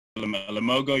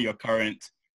Alamogo, your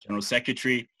current General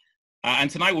Secretary. And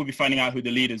tonight we'll be finding out who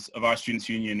the leaders of our Students'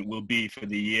 Union will be for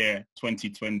the year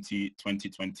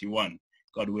 2020-2021.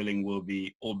 God willing, we'll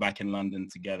be all back in London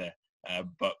together,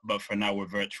 but for now we're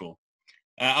virtual.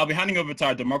 I'll be handing over to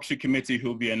our Democracy Committee, who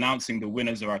will be announcing the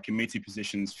winners of our committee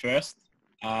positions first,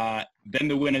 then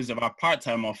the winners of our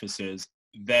part-time officers,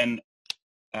 then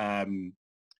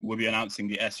we'll be announcing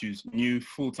the SU's new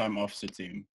full-time officer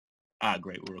team.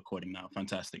 Great, we're recording now,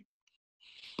 fantastic.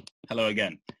 Hello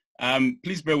again.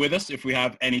 Please bear with us if we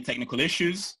have any technical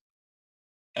issues.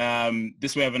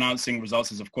 This way of announcing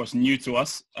results is of course new to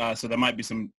us, so there might be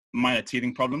some minor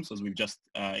teething problems as we've just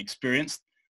experienced,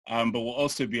 but we'll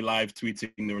also be live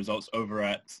tweeting the results over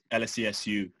at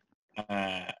LSESU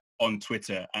on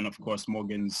Twitter, and of course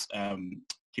Morgan's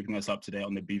keeping us up to date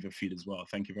on the Beaver feed as well.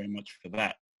 Thank you very much for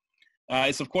that.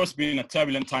 It's of course been a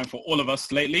turbulent time for all of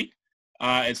us lately.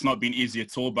 It's not been easy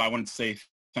at all, but I wanted to say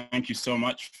thank you so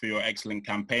much for your excellent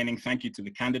campaigning. Thank you to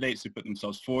the candidates who put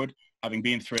themselves forward. Having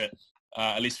been through it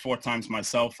at least 4 times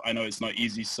myself, I know it's not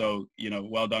easy, so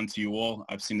well done to you all.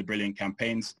 I've seen the brilliant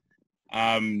campaigns.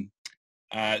 So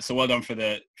well done for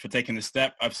taking the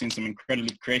step. I've seen some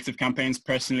incredibly creative campaigns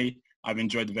personally. I've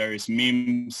enjoyed the various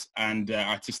memes and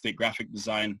artistic graphic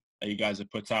design that you guys have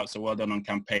put out, so well done on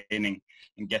campaigning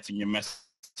and getting your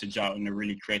message out in a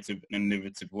really creative and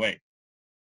innovative way.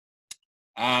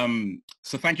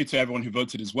 So thank you to everyone who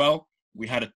voted as well. We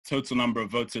had a total number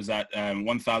of voters at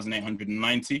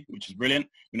 1,890, which is brilliant.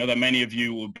 We know that many of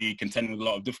you will be contending with a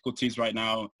lot of difficulties right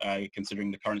now,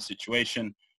 considering the current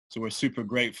situation. So we're super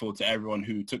grateful to everyone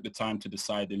who took the time to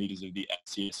decide the leaders of the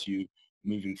CSU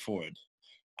moving forward.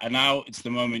 And now it's the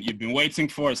moment you've been waiting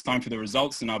for. It's time for the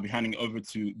results, and I'll be handing over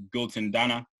to Gulton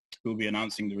Dana, who will be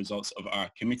announcing the results of our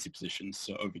committee positions.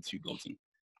 So over to you, Gulton.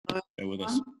 Bear with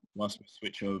us whilst we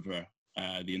switch over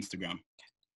the Instagram.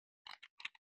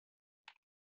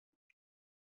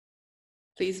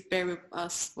 Please bear with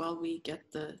us while we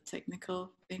get the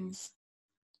technical things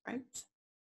right.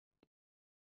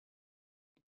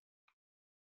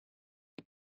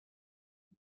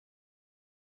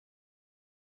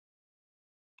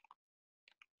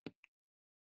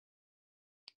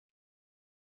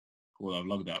 Cool, I've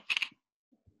logged up.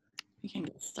 We can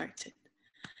get started.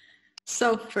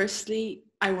 So firstly,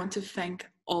 I want to thank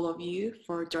all of you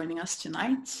for joining us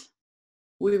tonight.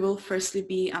 We will firstly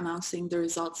be announcing the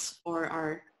results for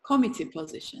our committee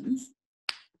positions.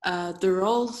 The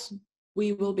roles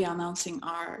we will be announcing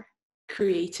are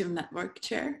Creative Network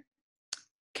Chair,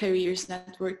 Careers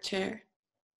Network Chair,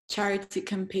 Charity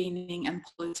Campaigning and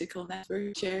Political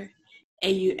Network Chair,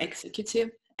 AU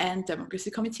Executive, and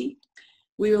Democracy Committee.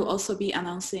 We will also be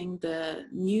announcing the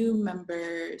new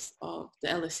members of the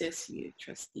LSESU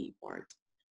Trustee Board.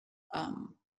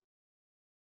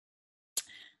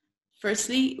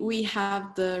 Firstly, we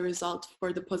have the result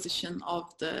for the position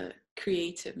of the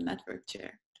Creative Network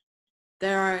Chair.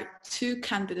 There are 2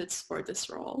 candidates for this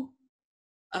role,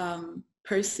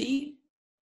 Percy,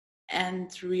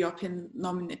 and reopen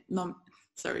nominations.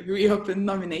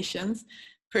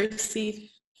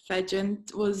 Percy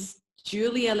Fegent was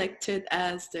duly elected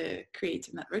as the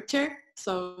Creative Network Chair,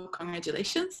 so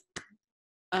congratulations.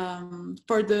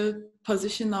 For the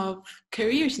position of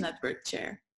Careers Network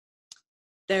Chair,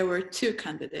 there were 2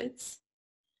 candidates,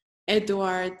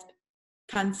 Edward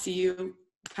Panciello,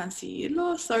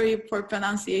 sorry for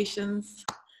pronunciations,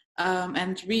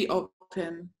 and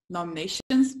reopen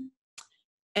nominations.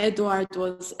 Edward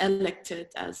was elected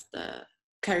as the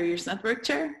Careers Network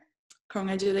Chair.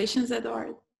 Congratulations,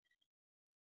 Edward.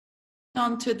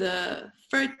 On to the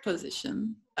 3rd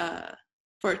position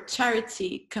for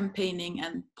Charity Campaigning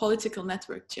and Political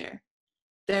Network Chair.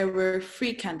 There were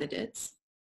 3 candidates,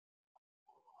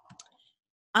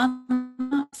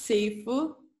 Anna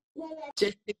Seifu,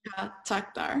 Jessica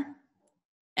Takdar,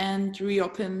 and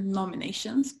reopen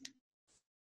nominations.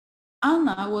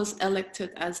 Anna was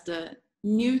elected as the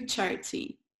new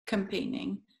Charity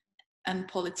Campaigning and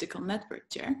Political Network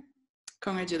Chair.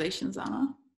 Congratulations,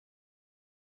 Anna.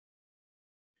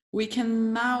 We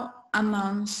can now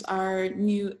announce our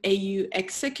new AU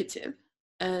Executive.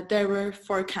 There were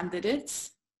 4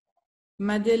 candidates,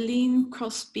 Madeleine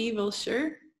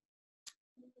Crosby-Wilshire,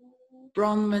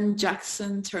 Bronwyn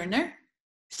Jackson Turner,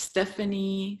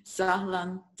 Stephanie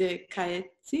Zahlan de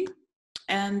Kaetzi,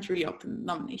 and reopen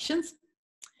nominations.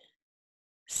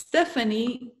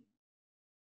 Stephanie,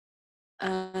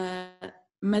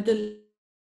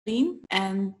 Madeleine,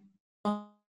 and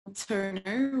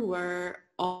Turner were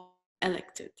all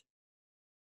elected.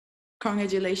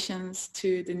 Congratulations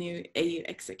to the new AU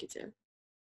Executive.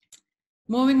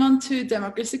 Moving on to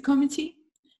Democracy Committee,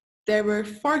 There were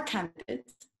 4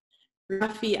 candidates: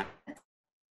 Rafi Ahmed,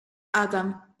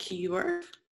 Adam Keyworth,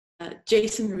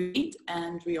 Jason Reed,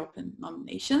 and reopened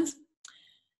nominations.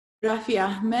 Rafi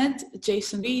Ahmed,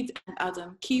 Jason Reed, and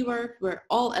Adam Keyworth were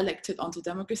all elected onto the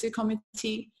Democracy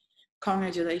Committee.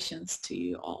 Congratulations to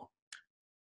you all.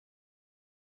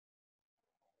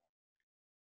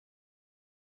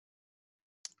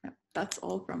 That's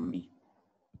all from me.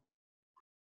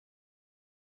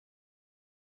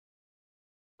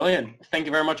 Brilliant. Thank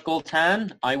you very much,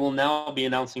 Goltan. I will now be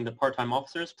announcing the part-time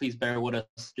officers. Please bear with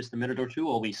us just a minute or two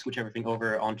while we switch everything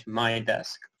over onto my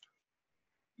desk.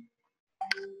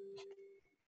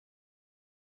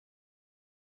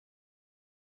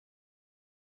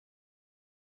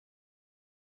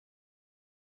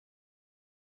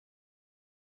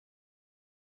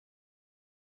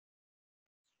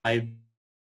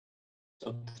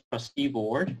 Of the trustee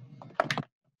board.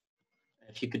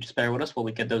 If you could just bear with us while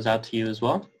we get those out to you as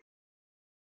well.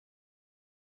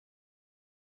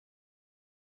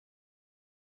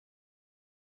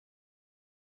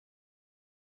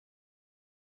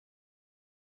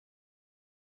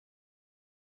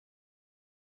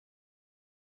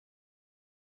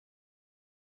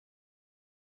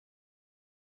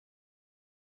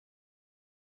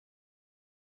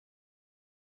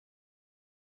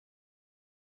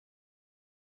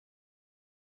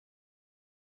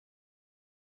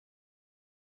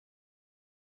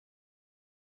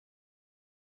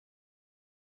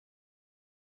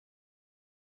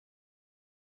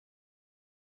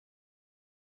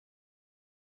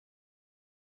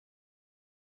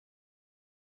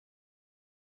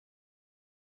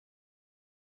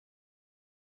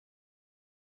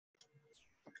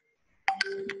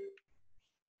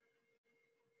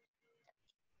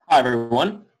 Hi,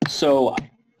 everyone. So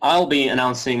I'll be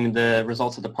announcing the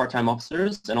results of the part-time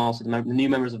officers and also the new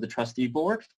members of the trustee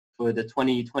board for the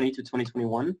 2020 to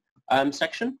 2021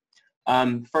 section.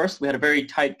 First, we had a very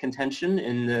tight contention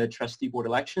in the trustee board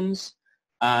elections.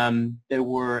 There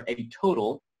were a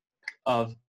total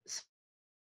of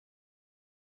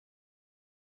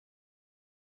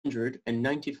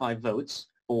 195 votes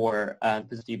for the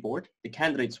trustee board. The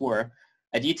candidates were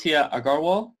Aditya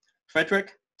Agarwal,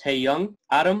 Frederick, Tae-Young,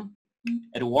 Adam,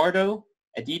 Eduardo,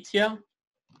 Aditya,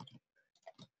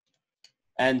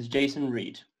 and Jason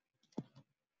Reed.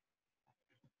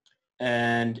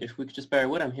 And if we could just bear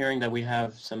with, I'm hearing that we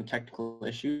have some technical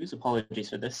issues. Apologies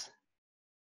for this.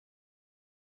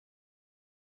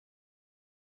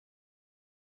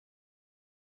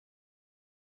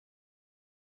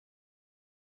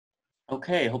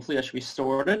 Okay, hopefully that should be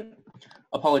sorted.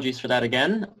 Apologies for that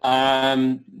again.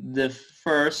 The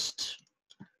first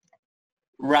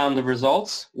round of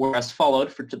results were as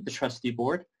followed for the trustee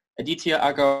board. Aditya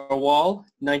Agarwal,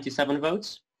 97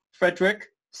 votes. Frederick,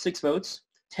 6 votes.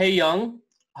 Tae-Young,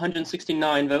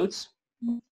 169 votes.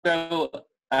 Had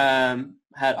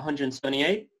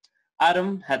 178.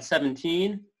 Adam had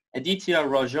 17. Aditya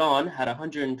Rajan had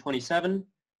 127.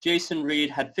 Jason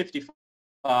Reed had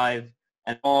 55.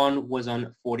 And On was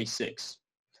on 46.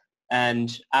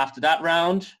 And after that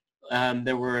round,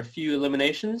 there were a few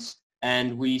eliminations.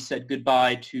 And we said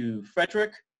goodbye to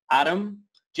Frederick, Adam,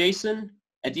 Jason,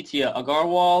 Aditya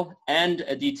Agarwal, and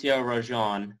Aditya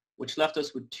Rajan, which left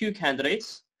us with 2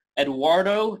 candidates,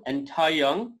 Eduardo and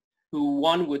Tae-Young, who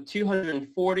won with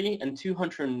 240 and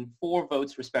 204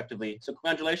 votes respectively. So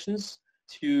congratulations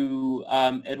to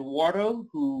Eduardo,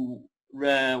 who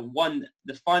won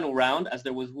the final round, as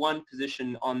there was 1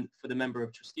 position on for the member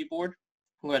of trustee board.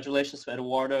 Congratulations to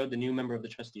Eduardo, the new member of the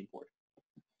trustee board.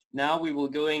 Now we will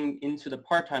going into the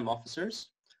part-time officers.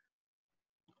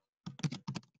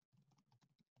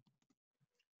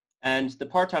 And the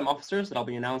part-time officers that I'll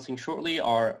be announcing shortly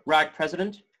are RAG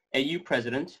President, AU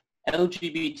President,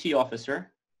 LGBT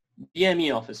Officer,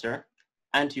 BME Officer,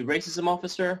 Anti-Racism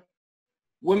Officer,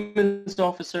 Women's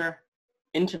Officer,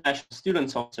 International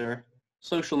Students Officer,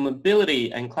 Social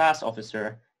Mobility and Class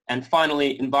Officer, and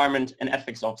finally Environment and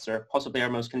Ethics Officer, possibly our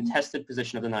most contested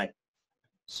position of the night.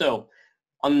 So,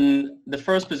 on the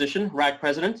first position, RAG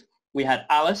President, we had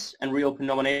Alice and reopen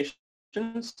nominations.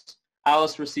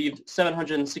 Alice received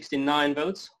 769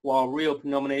 votes, while reopen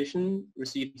nomination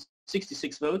received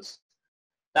 66 votes.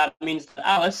 That means that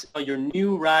Alice is your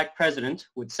new RAG President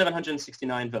with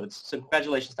 769 votes. So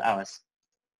congratulations to Alice.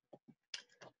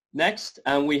 Next,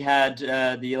 we had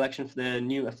the election for the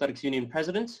new Athletics Union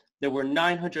President. There were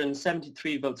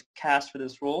 973 votes cast for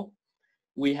this role.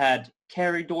 We had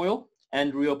Carrie Doyle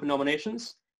and reopen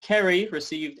nominations. Carrie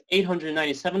received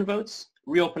 897 votes.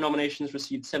 Reopen nominations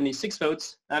received 76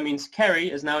 votes. That means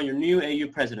Carrie is now your new AU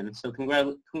president. So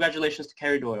congratulations to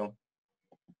Carrie Doyle.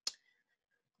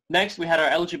 Next, we had our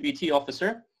LGBT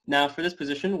officer. Now, for this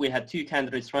position, we had 2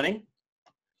 candidates running.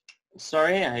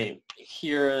 Sorry, I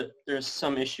hear there's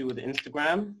some issue with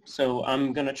Instagram, so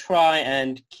I'm going to try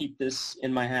and keep this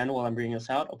in my hand while I'm reading this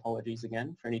out. Apologies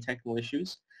again for any technical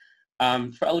issues.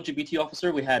 For LGBT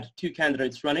officer, we had 2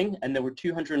 candidates running, and there were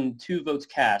 202 votes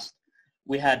cast.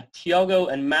 We had Tiago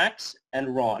and Max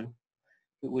and Ron,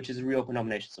 which is reopen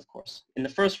nominations, of course. In the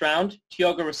first round,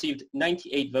 Tiago received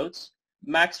 98 votes,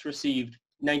 Max received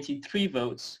 93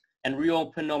 votes, and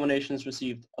reopen nominations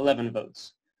received 11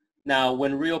 votes. Now,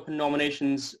 when reopen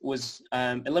nominations was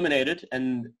eliminated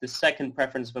and the second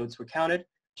preference votes were counted,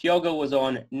 Tiago was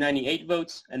on 98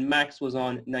 votes and Max was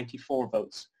on 94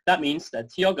 votes. That means that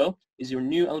Tiago is your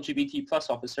new LGBT plus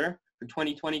officer for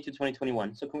 2020 to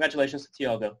 2021. So congratulations to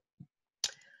Tiago.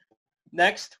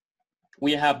 Next,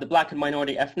 we have the Black and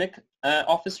Minority Ethnic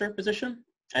officer position.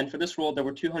 And for this role, there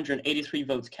were 283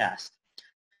 votes cast.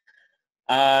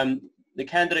 The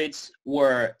candidates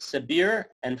were Sabir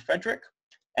and Frederick.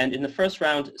 And in the first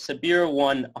round, Sabir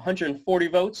won 140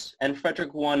 votes and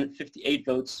Frederick won 58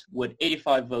 votes with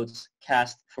 85 votes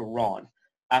cast for Ron.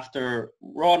 After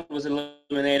Ron was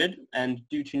eliminated and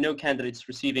due to no candidates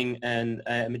receiving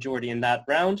a majority in that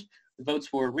round, the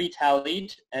votes were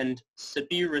retallied and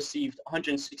Sabir received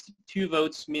 162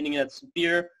 votes, meaning that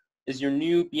Sabir is your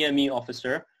new BME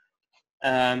officer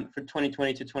for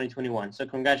 2020 to 2021. So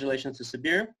congratulations to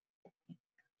Sabir.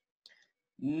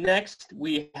 Next,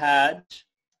 we had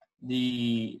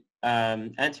the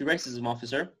anti-racism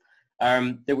officer.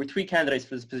 There were 3 candidates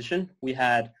for this position. We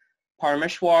had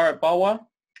Parameshwar Bawa,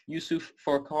 Yusuf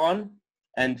Furqan,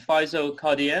 and Faizo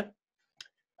Qadiyeh.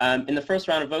 In the first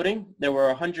round of voting, there were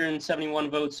 171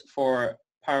 votes for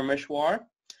Parameshwar,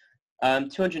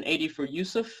 280 for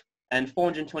Yusuf, and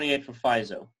 428 for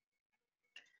Faizo,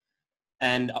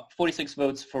 and 46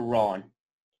 votes for Ron.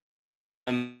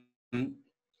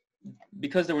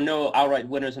 Because there were no outright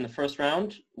winners in the first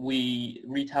round, we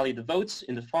retallied the votes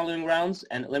in the following rounds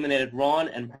and eliminated Ron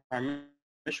and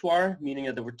Parameshwar, meaning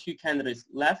that there were 2 candidates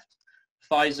left,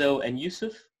 Faizo and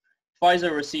Yusuf.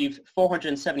 Faizo received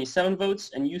 477 votes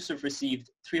and Yusuf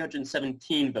received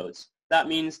 317 votes. That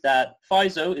means that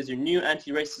Faizo is your new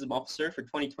anti-racism officer for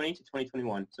 2020 to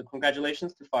 2021. So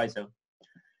congratulations to Faizo.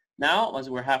 Now, as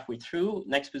we're halfway through,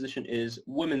 next position is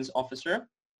women's officer.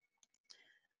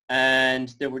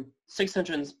 And there were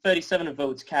 637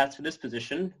 votes cast for this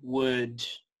position with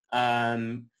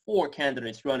 4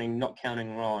 candidates running, not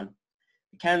counting Ron.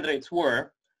 The candidates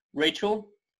were Rachel,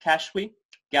 Kashwi,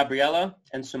 Gabriella,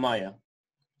 and Sumaya.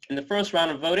 In the first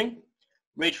round of voting,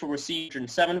 Rachel received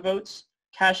 107 votes,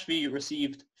 Kashvi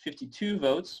received 52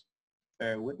 votes.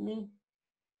 Bear with me.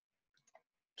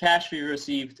 Kashvi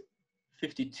received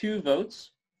 52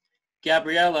 votes,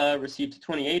 Gabriella received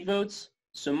 28 votes,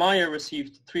 Sumaya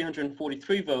received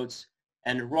 343 votes,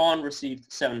 and Ron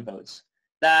received 7 votes.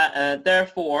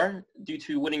 Therefore, due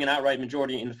to winning an outright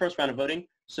majority in the first round of voting,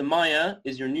 Sumaya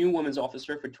is your new women's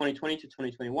officer for 2020 to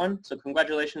 2021. So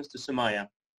congratulations to Sumaya.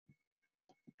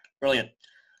 Brilliant.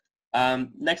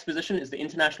 Next position is the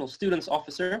international students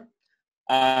officer.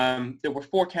 There were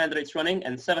 4 candidates running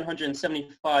and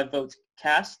 775 votes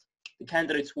cast. The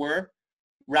candidates were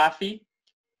Rafi,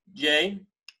 Jay,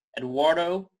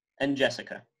 Eduardo, and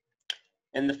Jessica.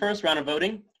 In the first round of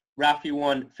voting, Rafi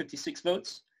won 56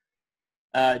 votes,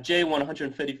 Jay won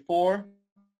 134,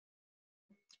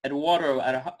 Eduardo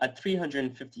at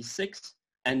 356,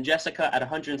 and Jessica at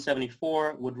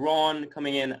 174, with Ron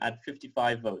coming in at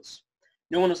 55 votes.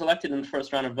 No one was elected in the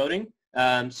first round of voting,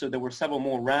 so there were several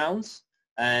more rounds,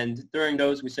 and during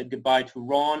those we said goodbye to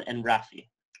Ron and Rafi.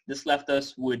 This left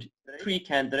us with 3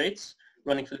 candidates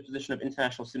running for the position of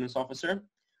International Students Officer.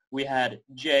 We had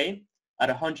Jay at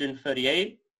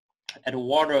 138,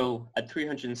 Eduardo at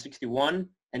 361,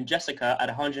 and Jessica at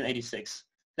 186.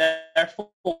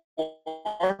 Therefore,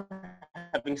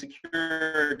 having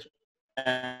secured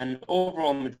an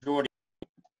overall majority,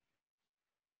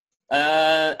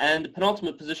 and the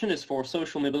penultimate position is for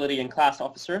Social Mobility and Class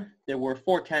Officer. There were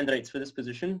 4 candidates for this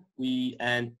position,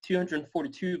 and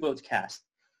 242 votes cast.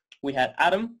 We had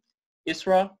Adam,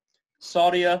 Isra,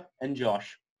 Saudia, and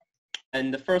Josh.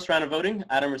 In the first round of voting,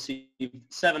 Adam received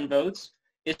 7 votes,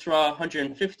 Isra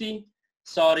 150,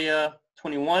 Saudia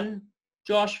 21,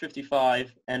 Josh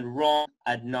 55, and Ron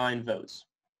at 9 votes.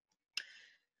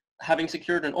 Having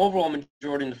secured an overall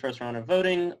majority in the first round of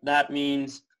voting, that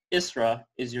means Isra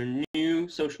is your new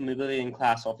Social Mobility and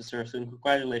Class Officer, so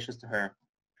congratulations to her.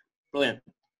 Brilliant.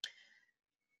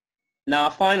 Now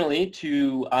finally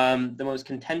to the most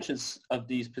contentious of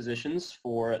these positions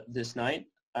for this night,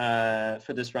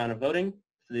 for this round of voting,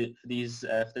 for this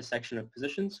section of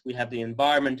positions. We have the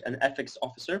Environment and Ethics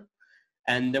Officer,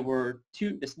 and there were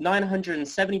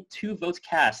 972 votes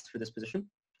cast for this position.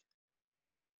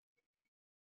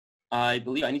 I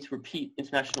believe I need to repeat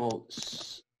International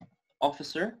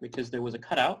Officer because there was a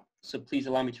cutout, so please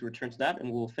allow me to return to that,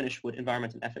 and we'll finish with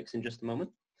Environment and Ethics in just a moment.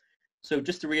 So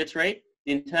just to reiterate,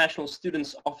 the International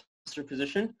Students Officer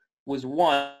position was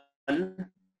won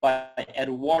by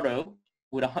Eduardo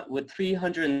with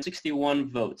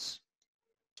 361 votes.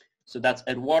 So that's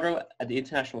Eduardo at the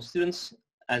International Students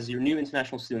as your new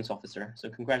International Students Officer. So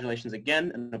congratulations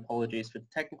again, and apologies for the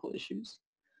technical issues.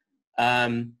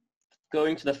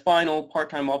 Going to the final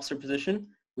part-time officer position,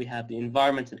 we have the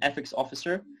Environment and Ethics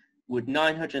Officer with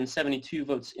 972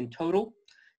 votes in total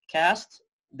cast.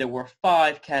 There were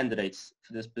 5 candidates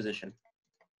for this position.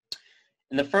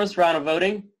 In the first round of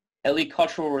voting, Eli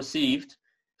Cottrell received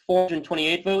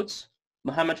 428 votes,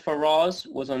 Mohammed Faraz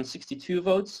was on 62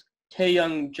 votes,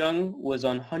 Taeyoung Jung was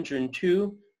on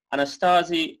 102,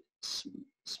 Anastasi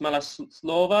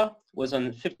Smelaslova was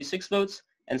on 56 votes,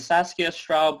 and Saskia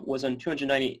Straub was on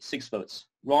 296 votes.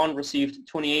 Ron received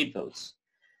 28 votes.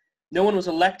 No one was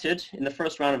elected in the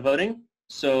first round of voting,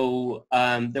 so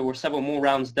there were several more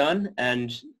rounds done,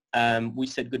 and we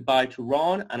said goodbye to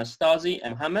Ron, Anastasi,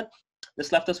 and Mohammed.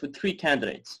 This left us with 3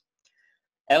 candidates,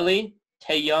 Ellie,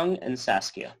 Taeyoung, and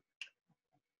Saskia.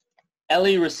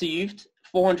 Ellie received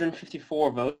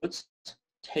 454 votes,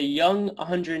 Taeyoung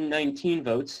 119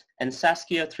 votes, and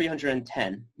Saskia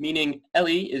 310, meaning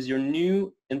Ellie is your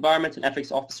new Environment and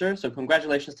Ethics Officer, so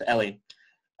congratulations to Ellie.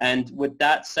 And with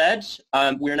that said,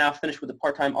 we are now finished with the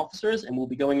part-time officers, and we'll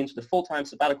be going into the full-time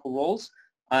sabbatical roles.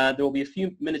 There will be a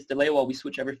few minutes delay while we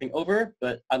switch everything over,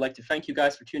 but I'd like to thank you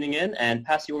guys for tuning in and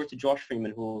pass you over to Josh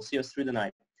Freeman, who will see us through the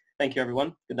night. Thank you,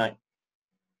 everyone. Good night.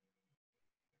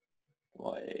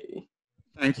 Bye.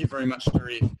 Thank you very much,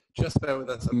 Sharif. Just bear with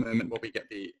us a moment while we get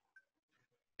the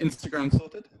Instagram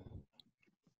sorted.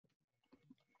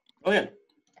 Oh, yeah.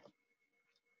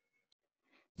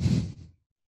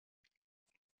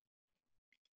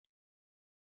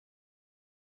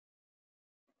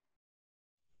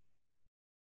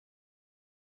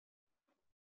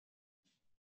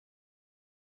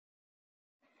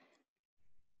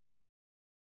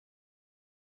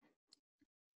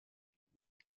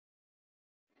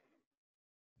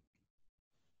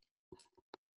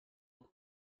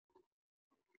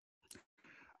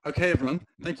 Okay, everyone.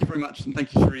 Thank you very much, and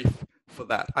thank you, Sharif, for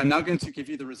that. I'm now going to give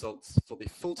you the results for the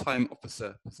full-time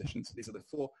officer positions. These are the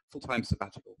 4 full-time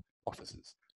sabbatical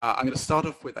officers. I'm going to start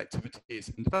off with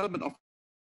activities and development officer.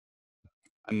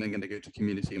 I'm then going to go to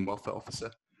community and welfare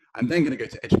officer. I'm then going to go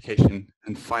to education,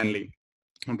 and finally,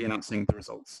 I'll be announcing the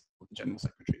results of the general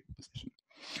secretary position.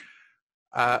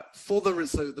 For the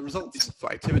results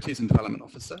for activities and development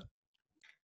officer,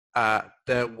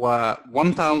 there were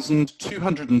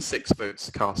 1,206 votes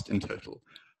cast in total.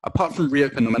 Apart from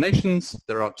reopen nominations,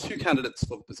 there are 2 candidates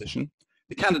for the position.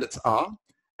 The candidates are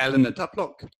Eleanor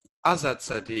Duplock, Azad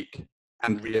Sadiq,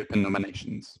 and reopen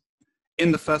nominations.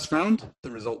 In the first round,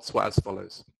 the results were as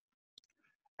follows.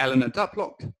 Eleanor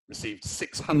Duplock received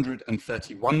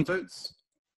 631 votes.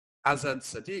 Azad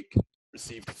Sadiq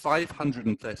received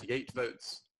 538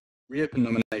 votes. Reopen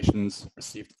nominations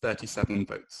received 37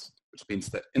 votes, which means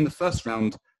that in the first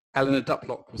round, Eleanor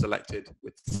Duplock was elected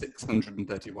with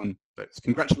 631 votes.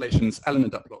 Congratulations, Eleanor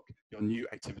Duplock, your new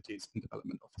Activities and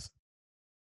Development Officer.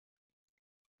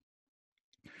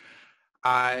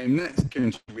 I'm next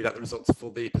going to read out the results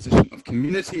for the position of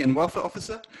Community and Welfare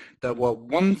Officer. There were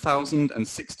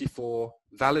 1,064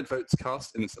 valid votes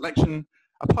cast in this election.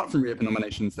 Apart from reopen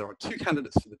nominations, there are 2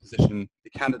 candidates for the position. The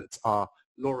candidates are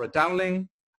Laura Dowling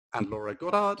and Laura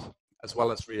Goddard, as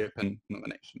well as reopen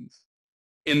nominations.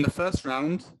 In the first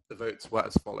round, the votes were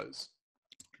as follows.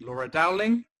 Laura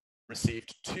Dowling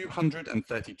received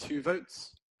 232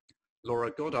 votes.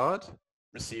 Laura Goddard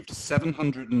received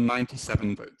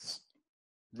 797 votes.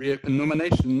 Reopen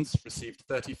nominations received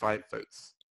 35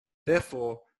 votes.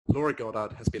 Therefore, Laura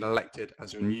Goddard has been elected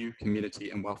as your new Community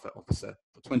and Welfare Officer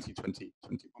for 2020-21.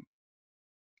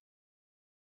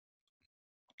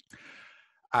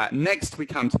 Next, we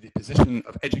come to the position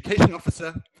of Education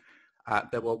Officer.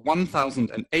 There were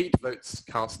 1,008 votes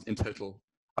cast in total.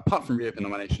 Apart from reopen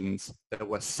nominations, there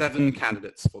were 7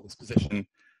 candidates for this position,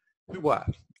 who were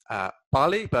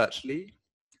Bali Birchley,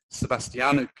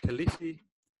 Sebastiano Khalifi,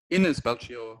 Ines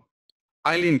Belchior,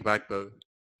 Eileen Gbagbo,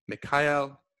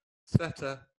 Mikhail,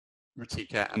 Sveta,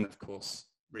 Rutika, and of course,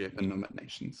 reopen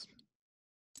nominations.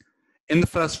 In the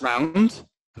first round,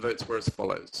 the votes were as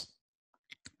follows.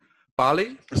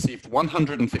 Bali received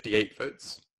 158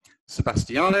 votes,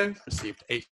 Sebastiano received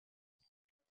 8,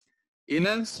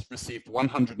 Inez received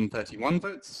 131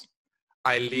 votes.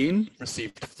 Eileen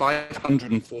received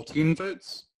 514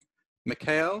 votes.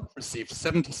 Mikhail received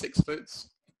 76 votes.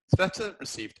 Sveta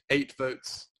received 8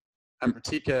 votes. And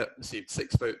Pratika received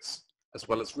 6 votes, as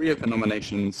well as reopen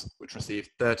nominations, which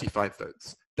received 35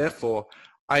 votes. Therefore,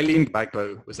 Eileen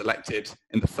Bagbo was elected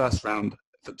in the first round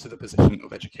to the position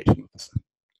of Education Officer.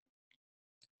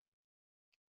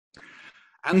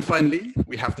 And finally,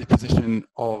 we have the position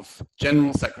of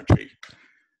General Secretary.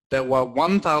 There were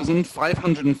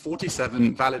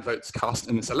 1,547 valid votes cast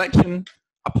in this election.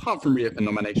 Apart from reopen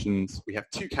nominations, we have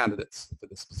 2 candidates for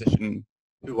this position,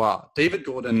 who are David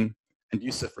Gordon and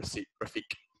Yusuf Rafiq,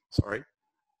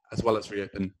 as well as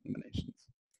reopen nominations.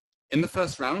 In the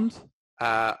first round,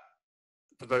 the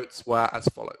votes were as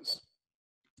follows.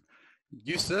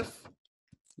 Yusuf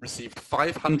received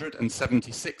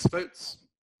 576 votes.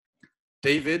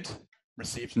 David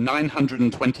received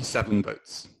 927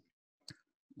 votes.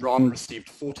 Ron received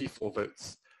 44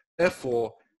 votes.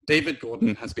 Therefore, David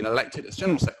Gordon has been elected as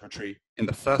General Secretary in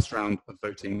the first round of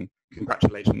voting.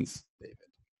 Congratulations, David.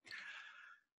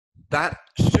 That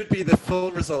should be the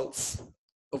full results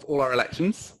of all our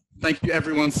elections. Thank you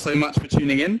everyone so much for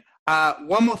tuning in.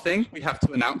 One more thing we have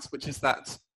to announce, which is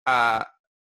that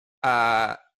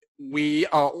we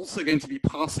are also going to be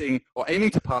passing or aiming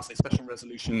to pass a special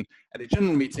resolution at a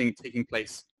general meeting taking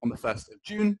place on the 1st of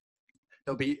June.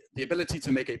 There'll be the ability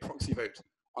to make a proxy vote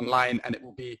online, and it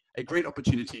will be a great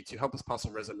opportunity to help us pass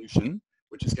a resolution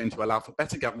which is going to allow for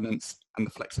better governance and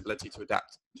the flexibility to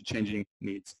adapt to changing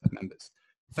needs of members.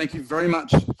 Thank you very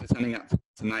much for turning up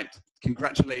tonight.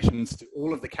 Congratulations to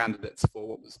all of the candidates for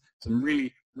what was some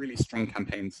really, really strong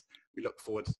campaigns. We look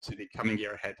forward to the coming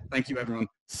year ahead. Thank you everyone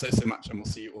so much, and we'll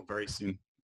see you all very soon.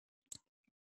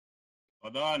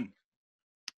 Well done.